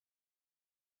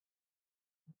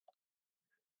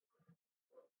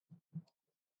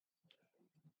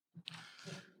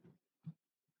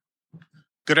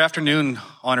Good afternoon,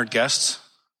 honored guests.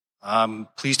 I'm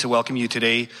pleased to welcome you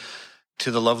today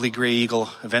to the lovely Grey Eagle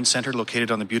Event Center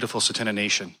located on the beautiful Tsuut'ina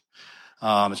Nation.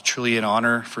 It's truly an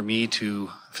honor for me to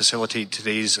facilitate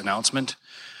today's announcement.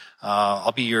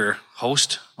 I'll be your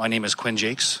host. My name is Quinn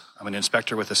Jakes. I'm an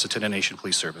inspector with the Tsuut'ina Nation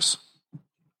Police Service.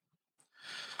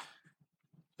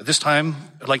 At this time,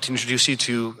 I'd like to introduce you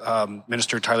to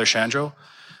Minister Tyler Shandro,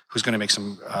 who's going to make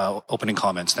some opening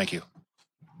comments. Thank you.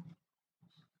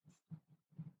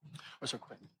 Where's our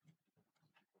Quinn?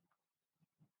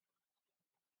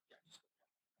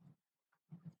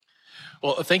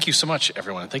 Well, thank you so much,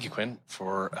 everyone. Thank you, Quinn,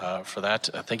 for that.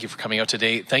 Thank you for coming out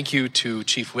today. Thank you to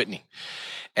Chief Whitney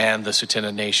and the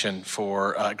Tsuut'ina Nation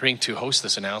for agreeing to host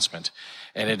this announcement.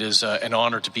 And it is an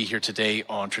honor to be here today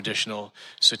on traditional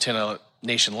Tsuut'ina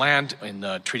Nation land in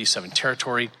Treaty 7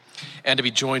 territory, and to be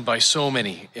joined by so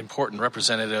many important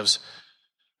representatives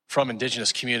from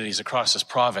Indigenous communities across this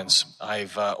province.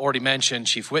 I've already mentioned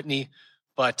Chief Whitney,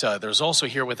 but there's also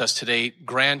here with us today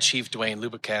Grand Chief Dwayne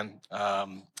Lubacan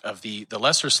of the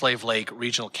Lesser Slave Lake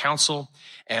Regional Council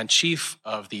and Chief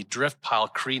of the Drift Pile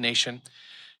Cree Nation,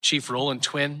 Chief Roland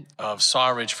Twin of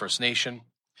Sawridge First Nation,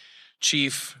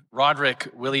 Chief Roderick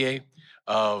Willier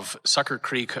of Sucker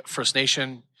Creek First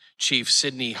Nation, Chief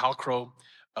Sidney Halcrow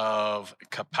of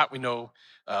Kapatwino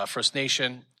First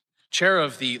Nation, Chair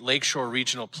of the Lakeshore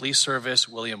Regional Police Service,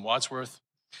 William Wadsworth,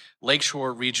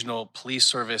 Lakeshore Regional Police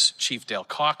Service Chief Dale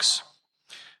Cox,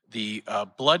 the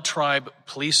Blood Tribe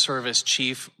Police Service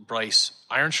Chief Bryce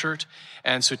Ironshirt,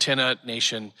 and Tsuut'ina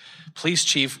Nation Police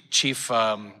Chief Keith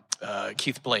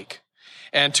Blake.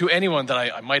 And to anyone that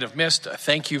I might have missed,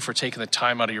 thank you for taking the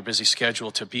time out of your busy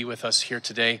schedule to be with us here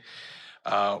today.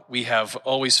 We have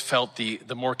always felt the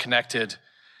more connected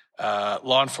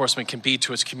law enforcement can be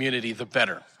to its community, the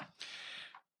better.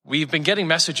 We've been getting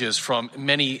messages from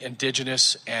many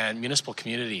Indigenous and municipal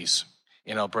communities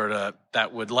in Alberta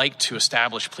that would like to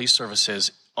establish police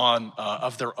services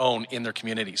of their own in their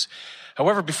communities.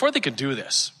 However, before they can do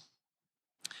this,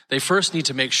 they first need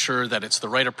to make sure that it's the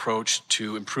right approach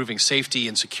to improving safety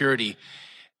and security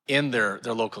in their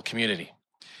local community.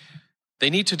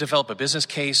 They need to develop a business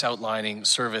case outlining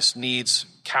service needs,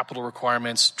 capital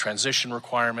requirements, transition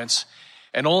requirements,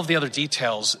 and all of the other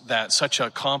details that such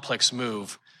a complex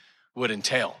move would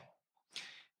entail.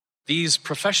 These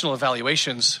professional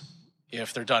evaluations,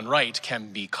 if they're done right,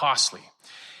 can be costly.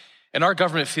 And our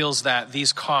government feels that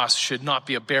these costs should not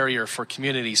be a barrier for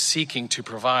communities seeking to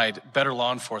provide better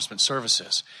law enforcement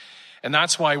services. And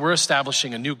that's why we're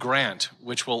establishing a new grant,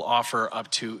 which will offer up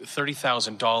to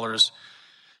 $30,000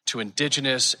 to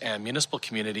Indigenous and municipal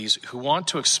communities who want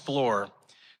to explore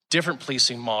different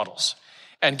policing models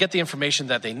and get the information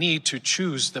that they need to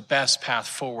choose the best path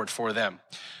forward for them.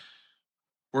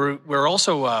 We're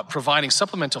also providing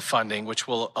supplemental funding, which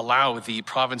will allow the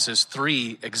province's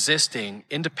 3 existing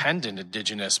independent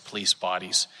Indigenous police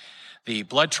bodies, the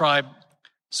Blood Tribe,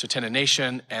 Tsuut'ina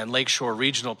Nation, and Lakeshore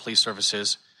Regional Police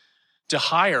Services, to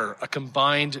hire a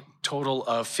combined total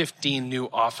of 15 new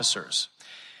officers.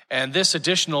 And this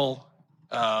additional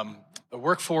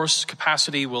workforce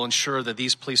capacity will ensure that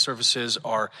these police services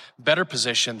are better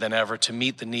positioned than ever to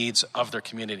meet the needs of their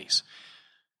communities.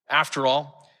 After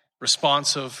all,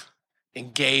 responsive,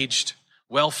 engaged,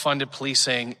 well-funded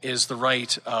policing is the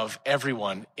right of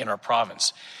everyone in our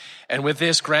province. And with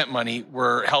this grant money,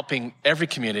 we're helping every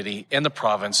community in the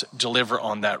province deliver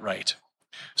on that right.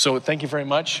 So thank you very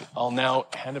much. I'll now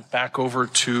hand it back over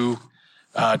to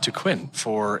Quinn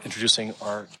for introducing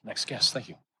our next guest. Thank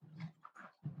you.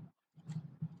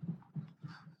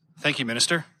 Thank you,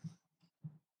 Minister.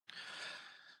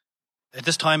 At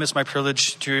this time, it's my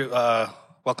privilege to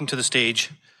welcome to the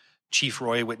stage Chief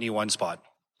Roy Whitney One Spot.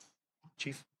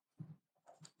 Chief.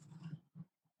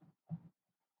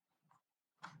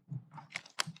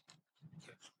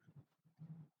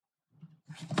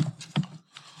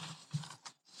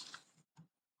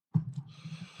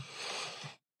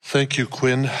 Thank you,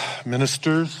 Quinn.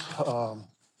 Ministers,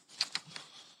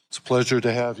 it's a pleasure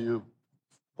to have you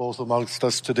both amongst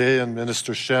us today. And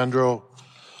Minister Shandro,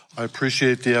 I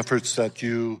appreciate the efforts that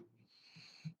you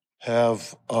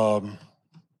have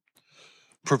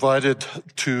provided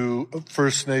to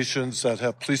First Nations that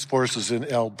have police forces in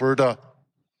Alberta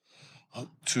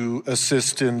to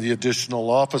assist in the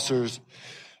additional officers.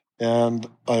 And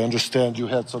I understand you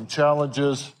had some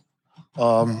challenges.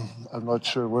 I'm not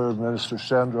sure where Minister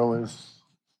Shandro is.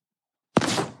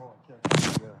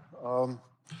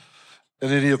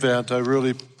 In any event, I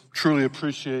really, truly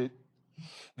appreciate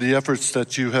the efforts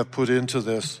that you have put into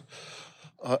this.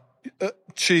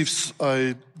 Chiefs,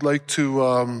 I'd like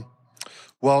to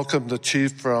welcome the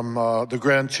chief from the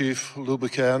Grand Chief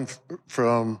Lubican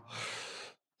from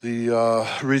the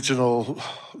Regional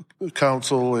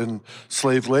Council in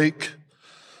Slave Lake,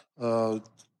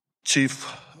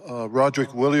 Chief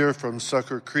Roderick Willier from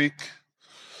Sucker Creek,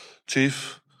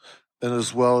 Chief, and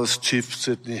as well as Chief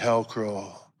Sidney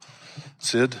Halcrow.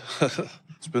 Sid,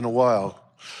 it's been a while.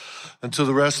 And to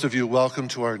the rest of you, welcome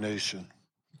to our nation.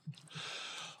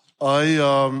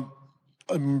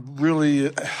 I'm really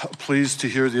pleased to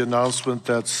hear the announcement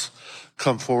that's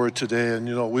come forward today.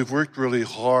 And, we've worked really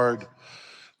hard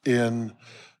in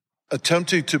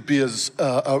attempting to be as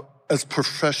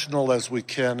professional as we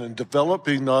can in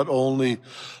developing not only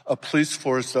a police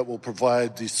force that will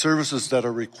provide the services that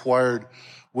are required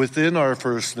within our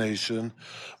First Nation,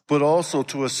 but also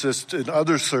to assist in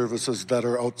other services that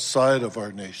are outside of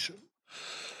our nation.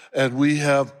 And we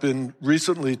have been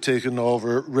recently taken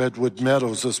over Redwood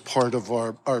Meadows as part of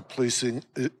our policing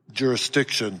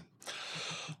jurisdiction.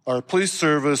 Our police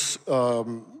service,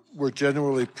 we're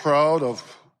genuinely proud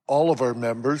of all of our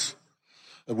members.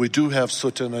 And we do have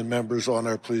Tsuut'ina members on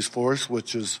our police force,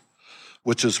 which is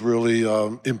really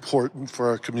important for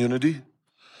our community.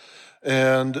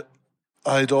 And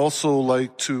I'd also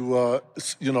like to,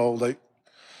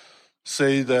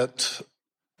 say that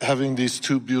having these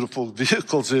two beautiful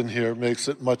vehicles in here makes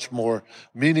it much more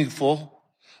meaningful.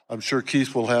 I'm sure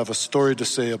Keith will have a story to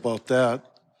say about that.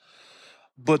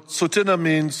 But Tsuut'ina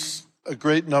means a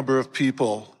great number of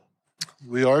people.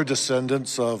 We are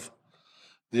descendants of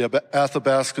the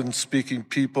Athabascan-speaking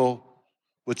people,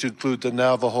 which include the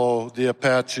Navajo, the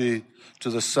Apache to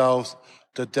the south,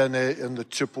 the Dene and the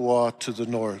Chippewa to the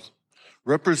north,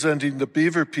 representing the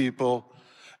Beaver people,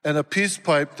 and a peace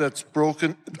pipe that's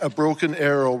broken, a broken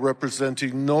arrow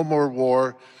representing no more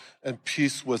war and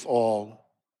peace with all.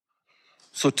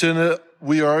 Tsuut'ina,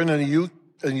 we are in a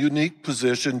unique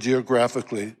position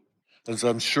geographically, as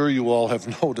I'm sure you all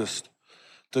have noticed.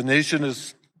 The nation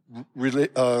is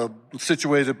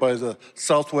situated by the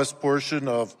southwest portion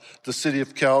of the city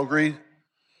of Calgary,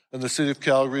 and the city of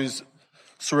Calgary is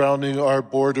surrounding our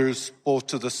borders both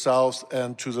to the south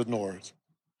and to the north.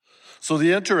 So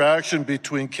the interaction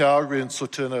between Calgary and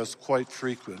Tsuut'ina is quite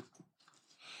frequent.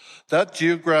 That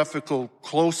geographical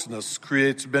closeness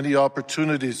creates many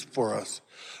opportunities for us,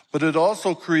 but it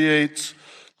also creates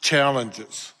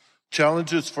challenges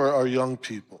for our young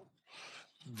people.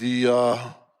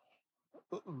 The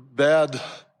bad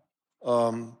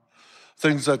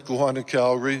things that go on in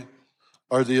Calgary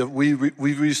are we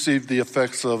receive the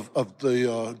effects of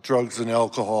the drugs and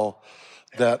alcohol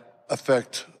that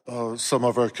affect some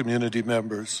of our community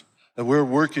members. And we're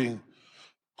working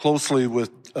closely with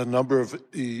a number of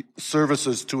the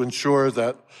services to ensure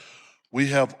that we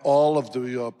have all of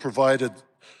the provided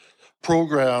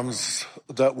programs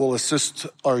that will assist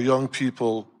our young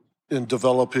people in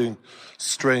developing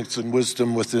strength and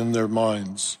wisdom within their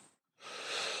minds.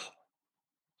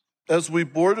 As we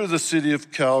border the city of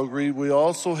Calgary, we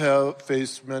also have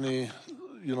faced many,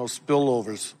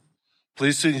 spillovers.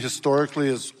 Policing historically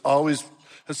has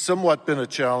somewhat been a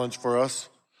challenge for us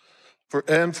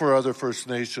and for other First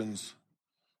Nations.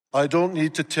 I don't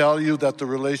need to tell you that the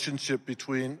relationship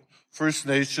between First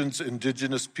Nations,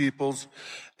 Indigenous peoples,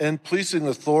 and policing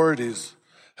authorities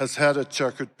has had a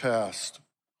checkered past.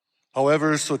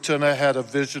 However, Tsuut'ina had a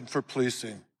vision for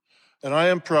policing, and I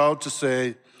am proud to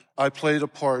say I played a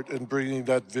part in bringing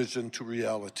that vision to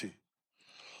reality.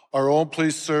 Our own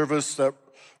police service,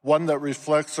 one that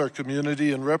reflects our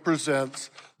community and represents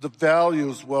the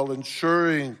values while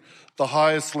ensuring the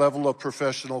highest level of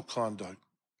professional conduct.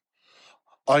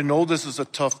 I know this is a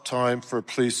tough time for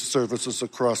police services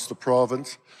across the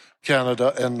province,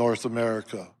 Canada, and North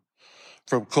America.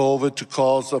 From COVID to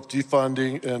calls of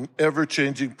defunding and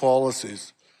ever-changing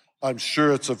policies, I'm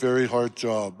sure it's a very hard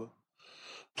job.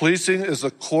 Policing is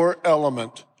a core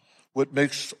element what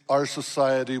makes our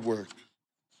society work.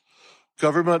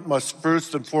 Government must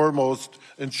first and foremost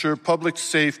ensure public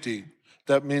safety.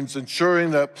 That means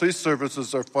ensuring that police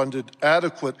services are funded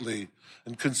adequately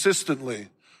and consistently,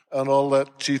 and I'll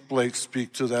let Chief Blake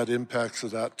speak to that impacts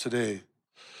of that today.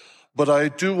 But I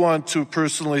do want to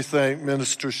personally thank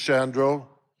Minister Shandro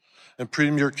and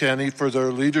Premier Kenney for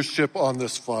their leadership on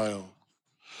this file.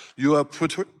 You have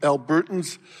put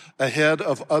Albertans ahead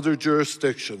of other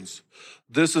jurisdictions.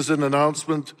 This is an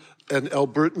announcement, and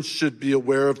Albertans should be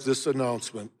aware of this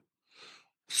announcement.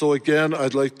 So again,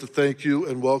 I'd like to thank you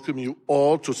and welcome you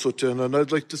all to Tsuut'ina, and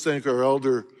I'd like to thank our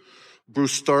elder,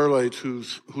 Bruce Starlight,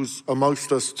 who's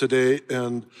amongst us today,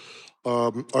 and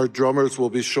our drummers will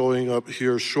be showing up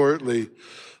here shortly.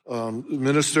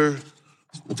 Minister,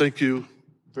 thank you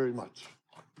very much.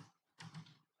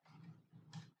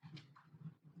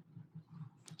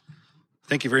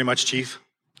 Thank you very much, Chief.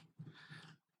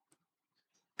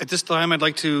 At this time, I'd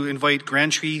like to invite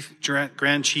Grand Chief Dwayne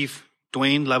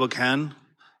Labocan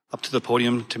up to the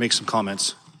podium to make some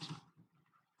comments.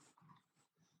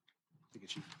 Thank you,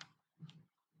 Chief.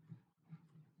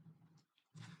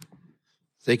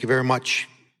 Thank you very much.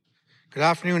 Good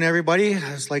afternoon, everybody. I'd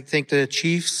just like to thank the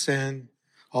chiefs and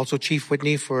also Chief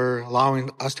Whitney for allowing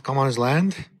us to come on his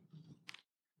land.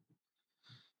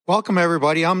 Welcome,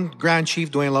 everybody. I'm Grand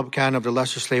Chief Dwayne Labocan of the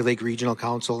Lesser Slave Lake Regional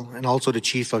Council and also the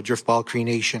Chief of Driftball Cree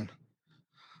Nation.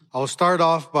 I'll start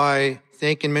off by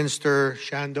thanking Minister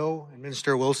Shando and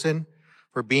Minister Wilson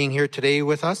for being here today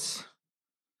with us.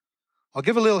 I'll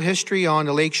give a little history on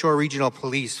the Lakeshore Regional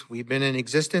Police. We've been in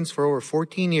existence for over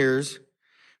 14 years.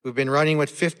 We've been running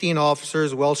with 15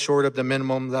 officers, well short of the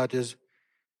minimum that is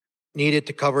needed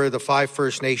to cover the 5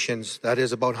 First Nations. That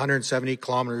is about 170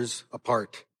 kilometers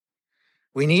apart.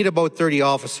 We need about 30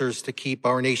 officers to keep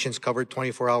our nations covered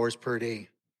 24 hours per day.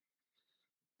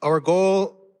 Our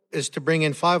goal is to bring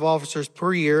in 5 officers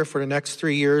per year for the next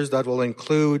 3 years. That will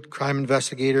include crime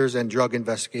investigators and drug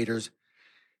investigators,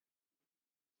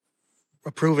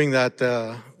 approving that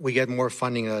we get more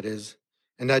funding, that is.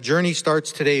 And that journey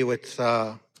starts today with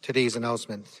today's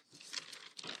announcement.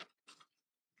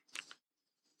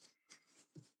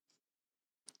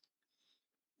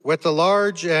 With the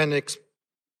large and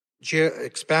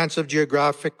expansive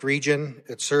geographic region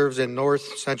it serves in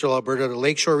north central Alberta, the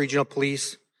Lakeshore Regional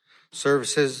Police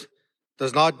Services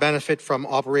does not benefit from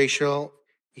operational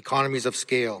economies of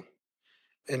scale.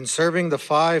 In serving the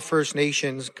 5 First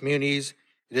Nations communities,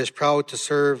 it is proud to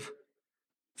serve,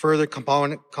 further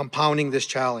compounding this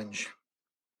challenge.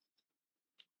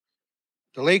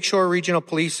 The Lakeshore Regional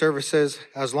Police Services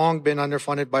has long been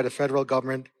underfunded by the federal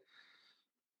government,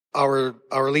 our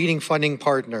leading funding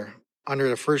partner under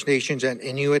the First Nations and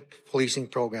Inuit policing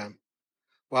program.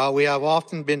 While we have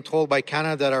often been told by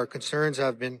Canada that our concerns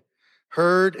have been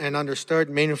heard and understood,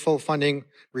 meaningful funding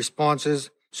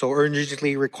responses so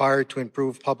urgently required to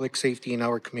improve public safety in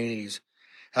our communities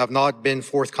have not been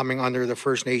forthcoming under the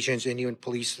First Nations Inuit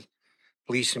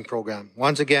policing program.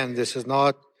 Once again, this is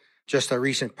not just a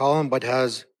recent problem, but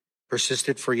has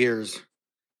persisted for years.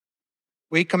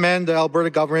 We commend the Alberta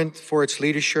government for its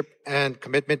leadership and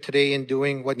commitment today in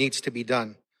doing what needs to be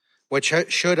done, which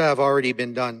should have already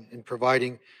been done in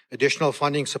providing additional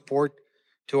funding support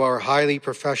to our highly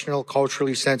professional,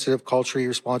 culturally sensitive, culturally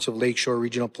responsive Lakeshore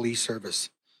Regional Police Service.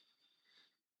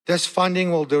 This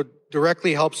funding will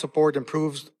directly help support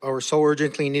improve our so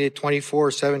urgently needed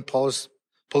 24/7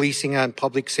 policing and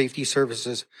public safety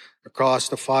services across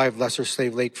the 5 Lesser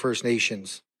Slave Lake First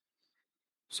Nations.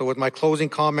 So with my closing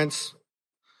comments,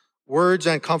 words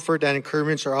and comfort and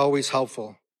encouragements are always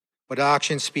helpful, but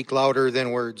actions speak louder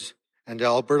than words, and the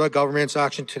Alberta government's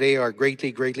action today are greatly,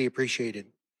 greatly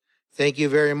appreciated. Thank you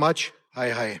very much.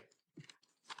 Hi.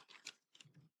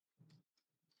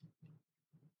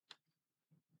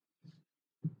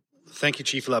 Thank you,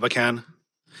 Chief Labacan.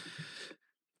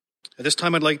 At this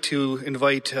time, I'd like to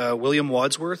invite William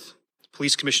Wadsworth,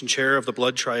 Police Commission Chair of the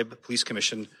Blood Tribe Police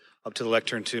Commission, up to the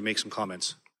lectern to make some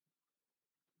comments.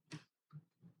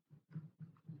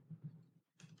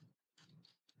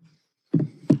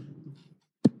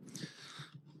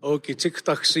 Okay,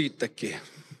 tiktak si taki.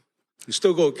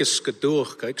 Stogo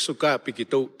kiskadur ka iksuka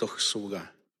pikito tohsuga.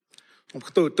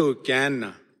 Umkto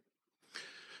kiana.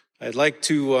 I'd like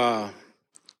to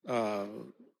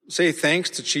say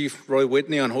thanks to Chief Roy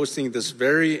Whitney on hosting this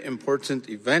very important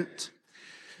event.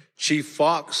 Chief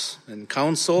Fox and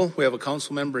Council, we have a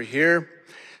council member here.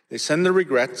 They send their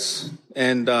regrets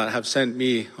and have sent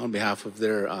me on behalf of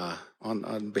their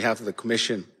on behalf of the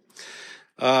commission.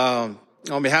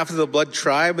 On behalf of the Blood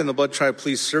Tribe and the Blood Tribe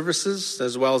Police Services,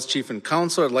 as well as Chief and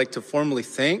Council, I'd like to formally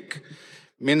thank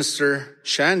Minister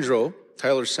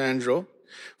Tyler Sandro,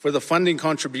 for the funding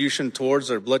contribution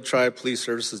towards our Blood Tribe Police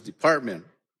Services Department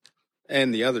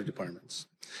and the other departments.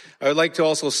 I would like to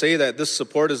also say that this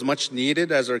support is much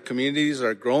needed as our communities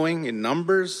are growing in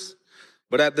numbers,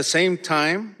 but at the same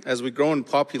time, as we grow in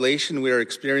population, we are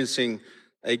experiencing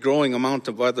a growing amount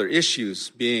of other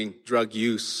issues, being drug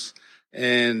use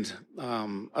and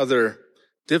other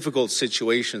difficult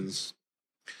situations.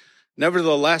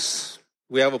 Nevertheless,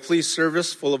 we have a police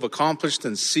service full of accomplished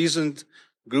and seasoned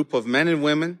group of men and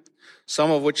women,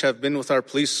 some of which have been with our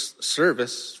police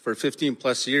service for 15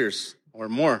 plus years or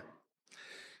more.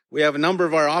 We have a number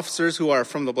of our officers who are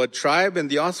from the Blood Tribe, and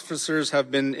the officers have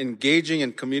been engaging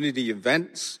in community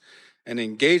events and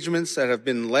engagements that have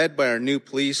been led by our new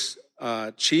police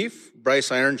chief, Bryce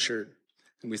Ironshirt.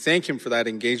 And we thank him for that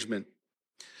engagement.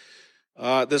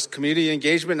 This community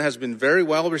engagement has been very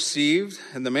well received,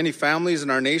 and the many families in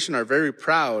our nation are very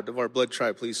proud of our Blood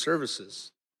Tribe Police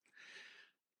Services.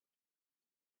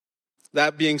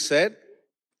 That being said,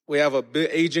 we have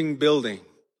a aging building.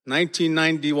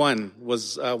 1991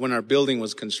 was when our building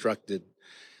was constructed.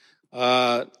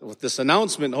 With this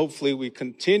announcement, hopefully we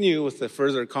continue with the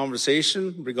further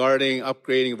conversation regarding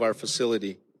upgrading of our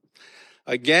facility.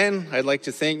 Again, I'd like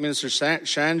to thank Minister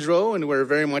Shandro, and we're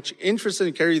very much interested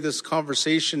in carrying this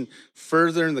conversation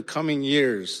further in the coming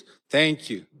years. Thank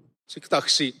you.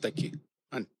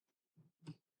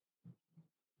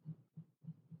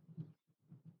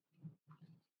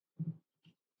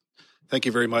 Thank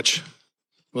you very much,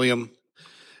 William.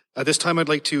 At this time, I'd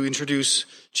like to introduce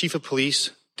Chief of Police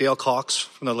Dale Cox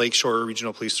from the Lakeshore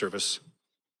Regional Police Service.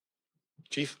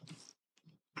 Chief.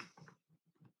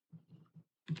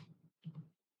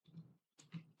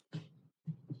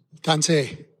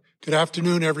 Tanse. Good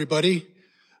afternoon, everybody.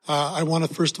 I want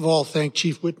to first of all thank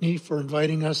Chief Whitney for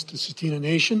inviting us to Tsuut'ina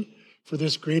Nation for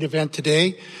this great event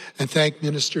today, and thank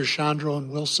Minister Shandro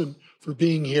and Wilson for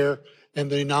being here and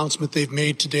the announcement they've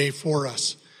made today for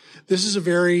us. This is a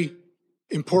very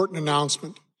important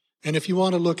announcement, and if you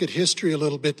want to look at history a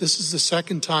little bit, this is the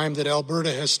second time that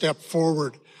Alberta has stepped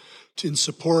forward in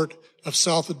support of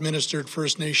self-administered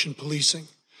First Nation policing.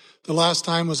 The last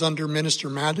time was under Minister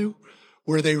Madhu,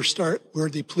 where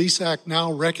the Police Act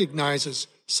now recognizes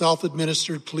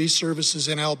self-administered police services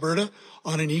in Alberta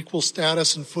on an equal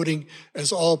status and footing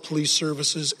as all police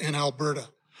services in Alberta.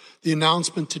 The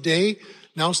announcement today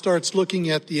now starts looking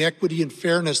at the equity and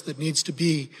fairness that needs to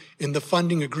be in the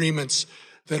funding agreements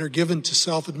that are given to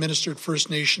self-administered First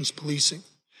Nations policing.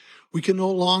 We can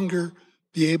no longer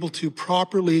be able to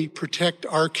properly protect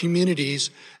our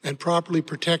communities and properly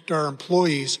protect our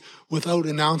employees without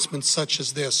announcements such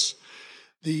as this.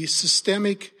 The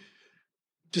systemic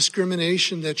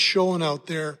discrimination that's shown out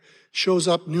there shows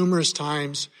up numerous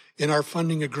times in our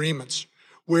funding agreements,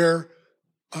 where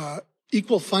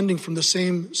equal funding from the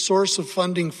same source of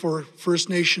funding for First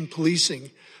Nation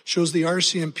policing shows the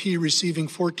RCMP receiving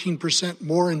 14%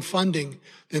 more in funding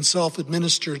than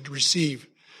self-administered receive,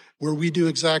 where we do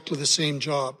exactly the same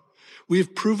job. We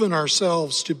have proven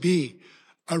ourselves to be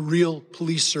a real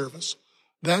police service.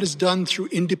 That is done through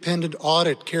independent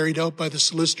audit carried out by the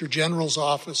Solicitor General's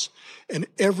office, and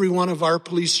every one of our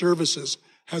police services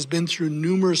has been through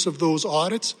numerous of those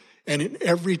audits, and in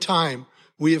every time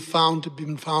we have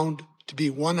been found to be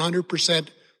 100%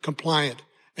 compliant.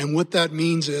 And what that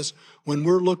means is when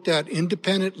we're looked at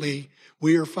independently,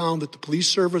 we are found that the police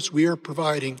service we are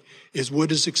providing is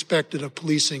what is expected of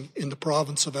policing in the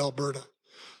province of Alberta.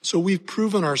 So we've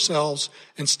proven ourselves,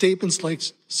 and statements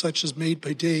such as made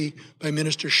today by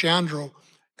Minister Shandro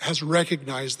has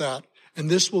recognized that. And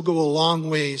this will go a long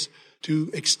ways to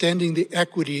extending the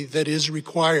equity that is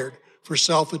required for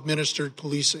self-administered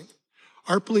policing.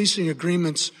 Our policing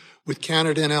agreements with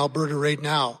Canada and Alberta right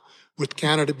now, with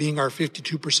Canada being our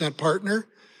 52% partner,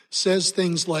 says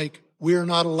things like we are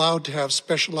not allowed to have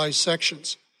specialized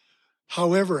sections.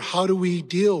 However, how do we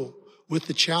deal with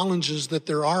the challenges that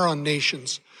there are on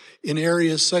nations in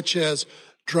areas such as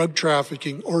drug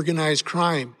trafficking, organized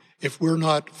crime, if we're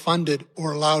not funded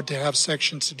or allowed to have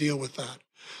sections to deal with that?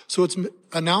 So it's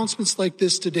announcements like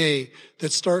this today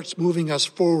that starts moving us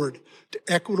forward to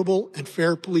equitable and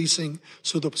fair policing,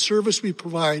 so the service we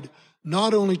provide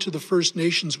not only to the First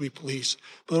Nations we police,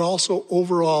 but also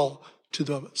overall to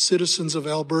the citizens of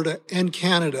Alberta and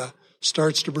Canada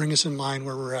starts to bring us in line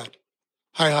where we're at.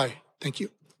 Hi. Thank you.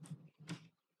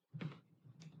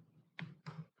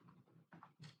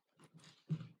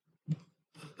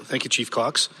 Thank you, Chief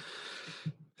Cox.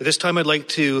 At this time, I'd like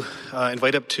to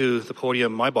invite up to the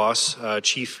podium my boss,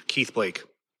 Chief Keith Blake.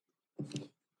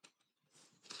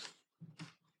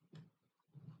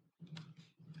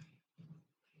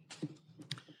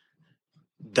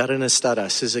 Daranastara,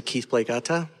 Siza Keith Blake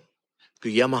Ata,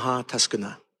 Guyamaha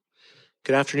Taskuna.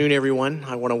 Good afternoon, everyone.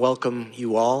 I want to welcome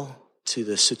you all to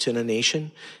the Tsuut'ina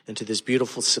Nation and to this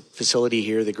beautiful facility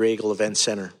here, the Grey Eagle Event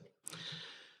Center.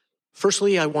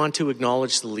 Firstly, I want to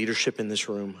acknowledge the leadership in this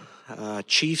room.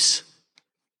 Chiefs,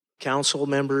 council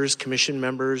members, commission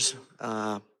members,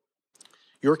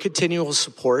 your continual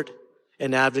support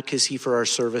and advocacy for our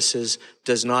services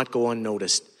does not go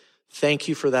unnoticed. Thank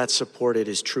you for that support. It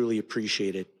is truly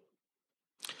appreciated.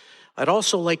 I'd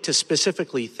also like to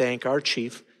specifically thank our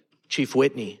Chief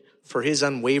Whitney, for his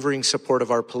unwavering support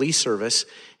of our police service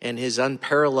and his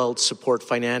unparalleled support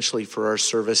financially for our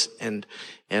service and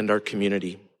our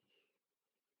community.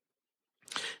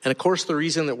 And of course, the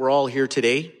reason that we're all here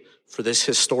today for this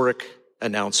historic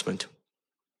announcement.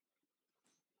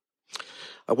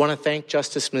 I want to thank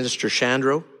Justice Minister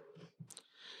Shandro.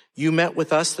 You met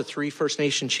with us, the 3 First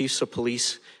Nation chiefs of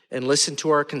police, and listened to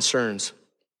our concerns,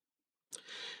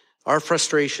 our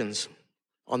frustrations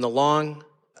on the long-standing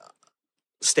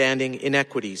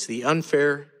inequities, the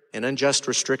unfair and unjust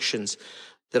restrictions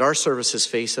that our services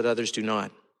face that others do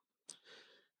not.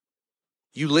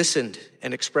 You listened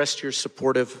and expressed your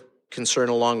supportive concern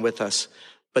along with us.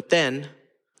 But then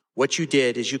what you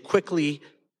did is you quickly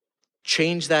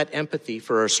changed that empathy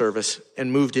for our service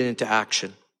and moved it into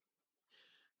action.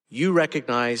 You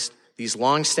recognized these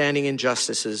long-standing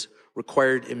injustices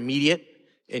required immediate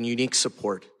and unique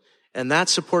support. And that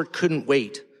support couldn't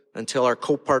wait until our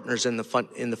co-partners in the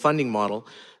funding model,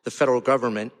 the federal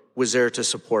government, was there to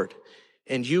support.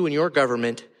 And you and your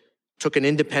government took an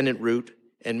independent route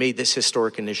and made this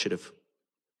historic initiative.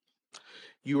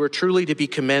 You are truly to be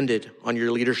commended on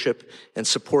your leadership and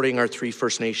supporting our 3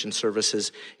 First Nation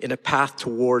services in a path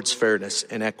towards fairness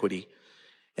and equity.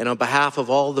 And on behalf of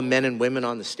all the men and women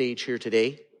on the stage here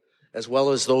today, as well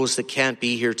as those that can't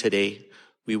be here today,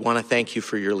 we want to thank you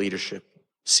for your leadership.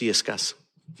 See you, Gus.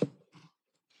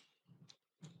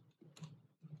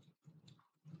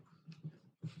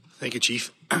 Thank you,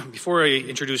 Chief. Before I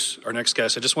introduce our next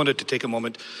guest, I just wanted to take a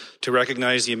moment to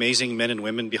recognize the amazing men and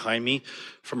women behind me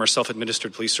from our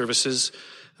self-administered police services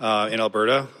in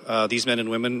Alberta. These men and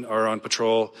women are on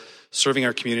patrol, serving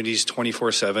our communities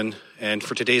 24/7. And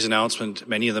for today's announcement,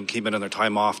 many of them came in on their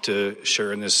time off to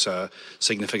share in this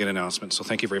significant announcement. So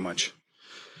thank you very much.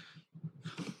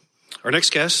 Our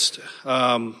next guest,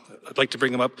 I'd like to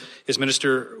bring him up, is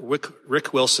Minister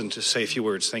Rick Wilson to say a few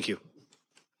words. Thank you.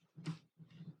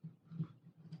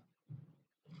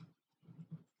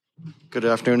 Good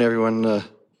afternoon, everyone.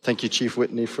 Thank you, Chief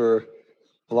Whitney, for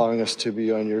allowing us to be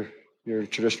on your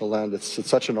traditional land. It's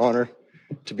such an honor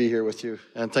to be here with you.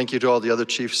 And thank you to all the other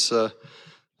chiefs.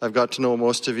 I've got to know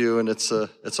most of you, and it's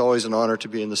always an honor to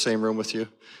be in the same room with you.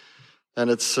 And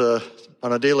it's on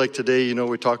a day like today, you know,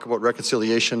 we talk about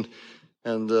reconciliation,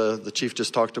 and the chief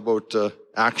just talked about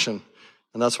action.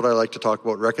 And that's what I like to talk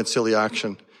about,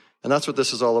 reconciliation. And that's what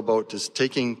this is all about, is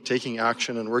taking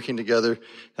action and working together.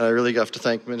 And I really have to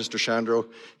thank Minister Shandro.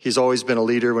 He's always been a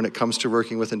leader when it comes to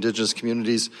working with Indigenous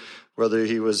communities, whether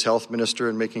he was health minister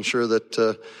and making sure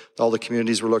that all the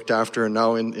communities were looked after, and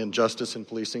now in justice and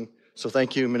policing. So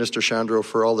thank you, Minister Shandro,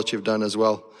 for all that you've done as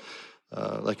well.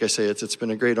 Like I say, it's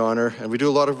been a great honor. And we do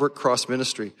a lot of work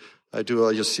cross-ministry.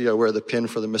 You'll see I wear the pin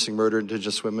for the missing murdered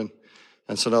Indigenous women.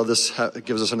 And so now this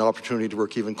gives us an opportunity to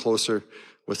work even closer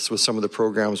with some of the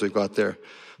programs we've got there.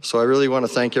 So I really want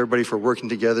to thank everybody for working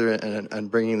together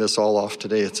and bringing this all off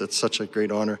today. It's such a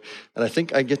great honor. And I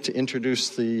think I get to introduce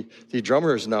the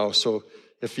drummers now. So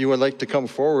if you would like to come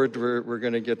forward, we're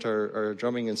going to get our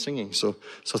drumming and singing. So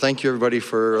thank you, everybody,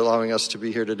 for allowing us to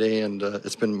be here today, and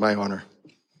it's been my honor.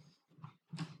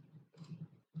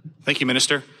 Thank you,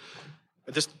 Minister.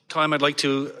 At this time, I'd like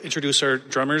to introduce our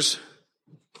drummers.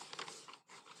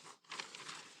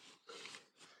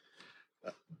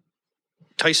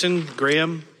 Tyson,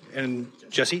 Graham, and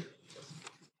Jesse.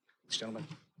 These gentlemen.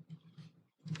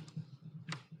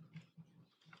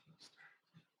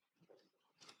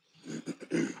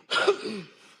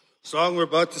 Song we're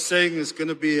about to sing is going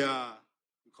to be,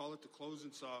 we call it the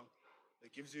closing song.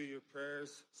 It gives you your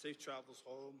prayers, safe travels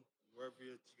home, wherever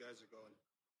you guys are going.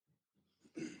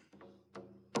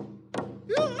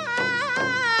 Yeah!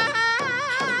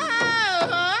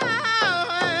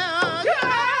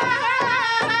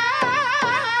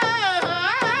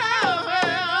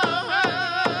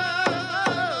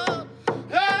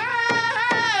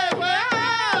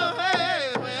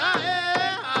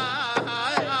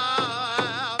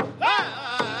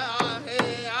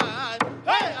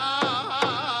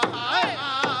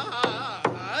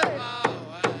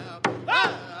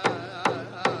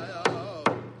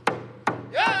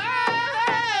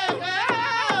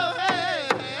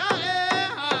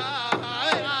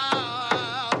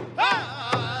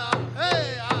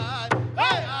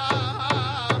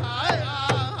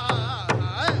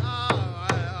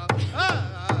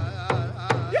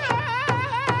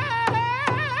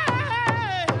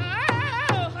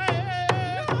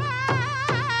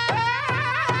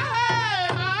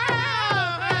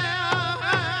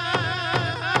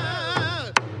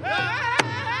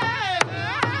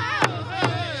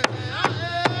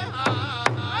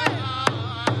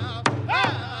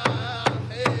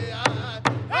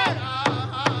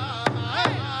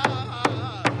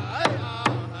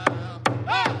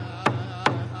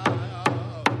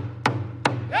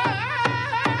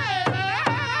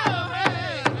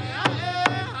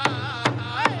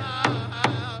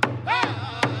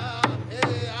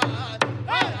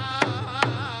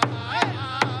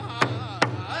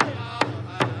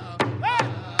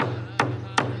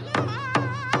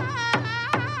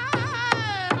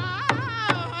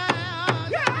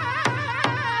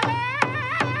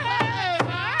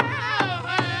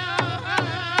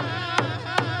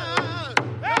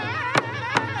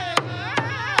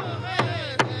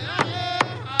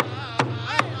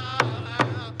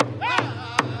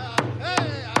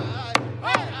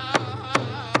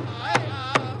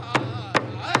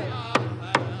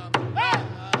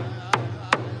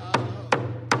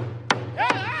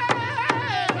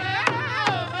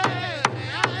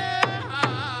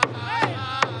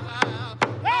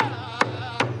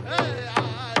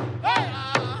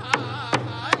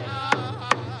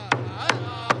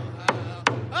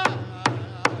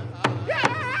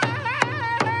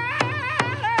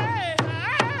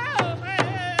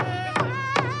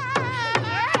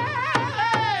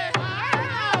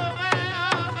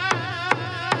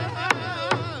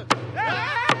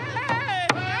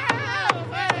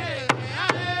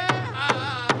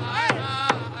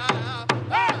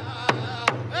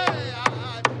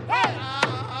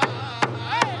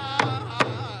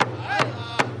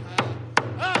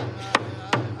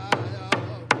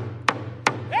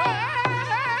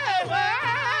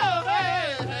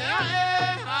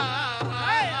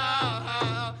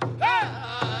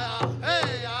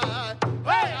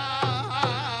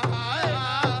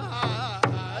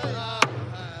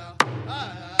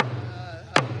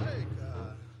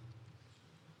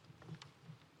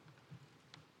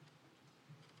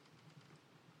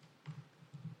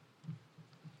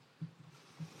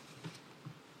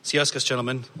 Siaskas,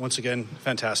 gentlemen, once again,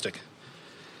 fantastic.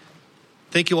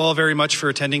 Thank you all very much for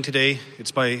attending today.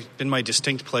 It's been my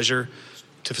distinct pleasure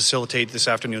to facilitate this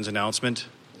afternoon's announcement.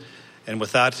 And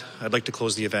with that, I'd like to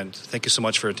close the event. Thank you so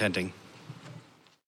much for attending.